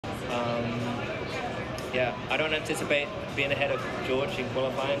Yeah, I don't anticipate being ahead of George in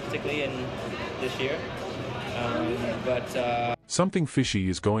qualifying, particularly in this year. Something fishy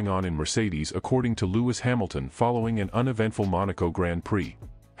is going on in Mercedes according to Lewis Hamilton following an uneventful Monaco Grand Prix.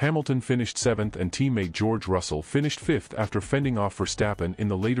 Hamilton finished 7th and teammate George Russell finished 5th after fending off Verstappen in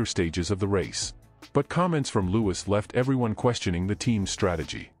the later stages of the race. But comments from Lewis left everyone questioning the team's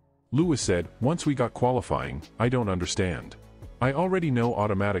strategy. Lewis said, "Once we got qualifying, I don't understand. I already know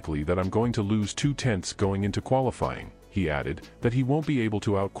automatically that I'm going to lose 2/10 going into qualifying." He added that he won't be able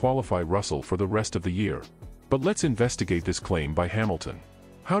to out-qualify Russell for the rest of the year. But let's investigate this claim by Hamilton.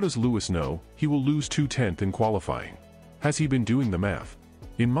 How does Lewis know he will lose 2/10 in qualifying? Has he been doing the math?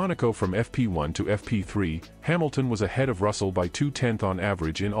 In Monaco from FP1 to FP3, Hamilton was ahead of Russell by 2/10 on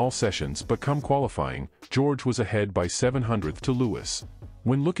average in all sessions, but come qualifying, George was ahead by 7/100 to Lewis.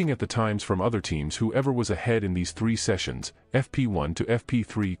 When looking at the times from other teams, whoever was ahead in these 3 sessions, FP1 to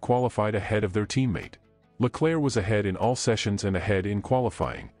FP3 qualified ahead of their teammate. Leclerc was ahead in all sessions and ahead in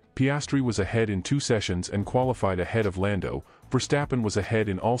qualifying. Piastri was ahead in 2 sessions and qualified ahead of Lando. Verstappen was ahead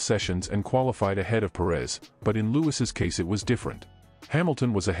in all sessions and qualified ahead of Perez, but in Lewis's case it was different.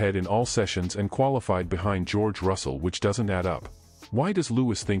 Hamilton was ahead in all sessions and qualified behind George Russell, which doesn't add up. Why does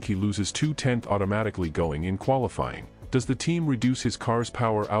Lewis think he loses 2/10 automatically going in qualifying? Does the team reduce his car's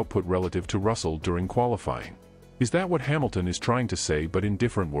power output relative to Russell during qualifying? Is that what Hamilton is trying to say, but in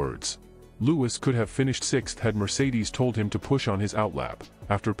different words? Lewis could have finished 6th had Mercedes told him to push on his outlap,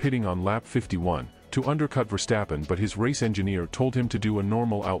 after pitting on lap 51, to undercut Verstappen, but his race engineer told him to do a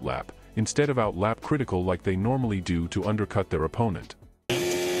normal outlap, instead of outlap critical like they normally do to undercut their opponent.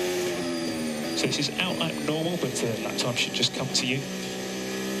 So this is outlap normal, but lap time should just come to you.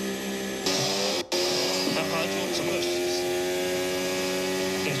 How hard do you want to push?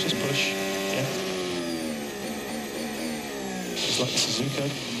 Yeah, just push. Yeah. It's like the Suzuka.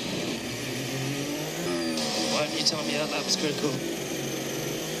 Why didn't you tell me that was critical?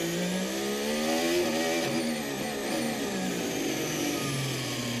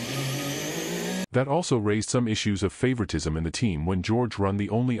 That also raised some issues of favoritism in the team when George run the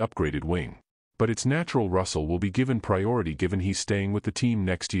only upgraded wing. But it's natural Russell will be given priority given he's staying with the team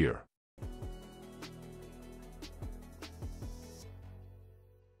next year.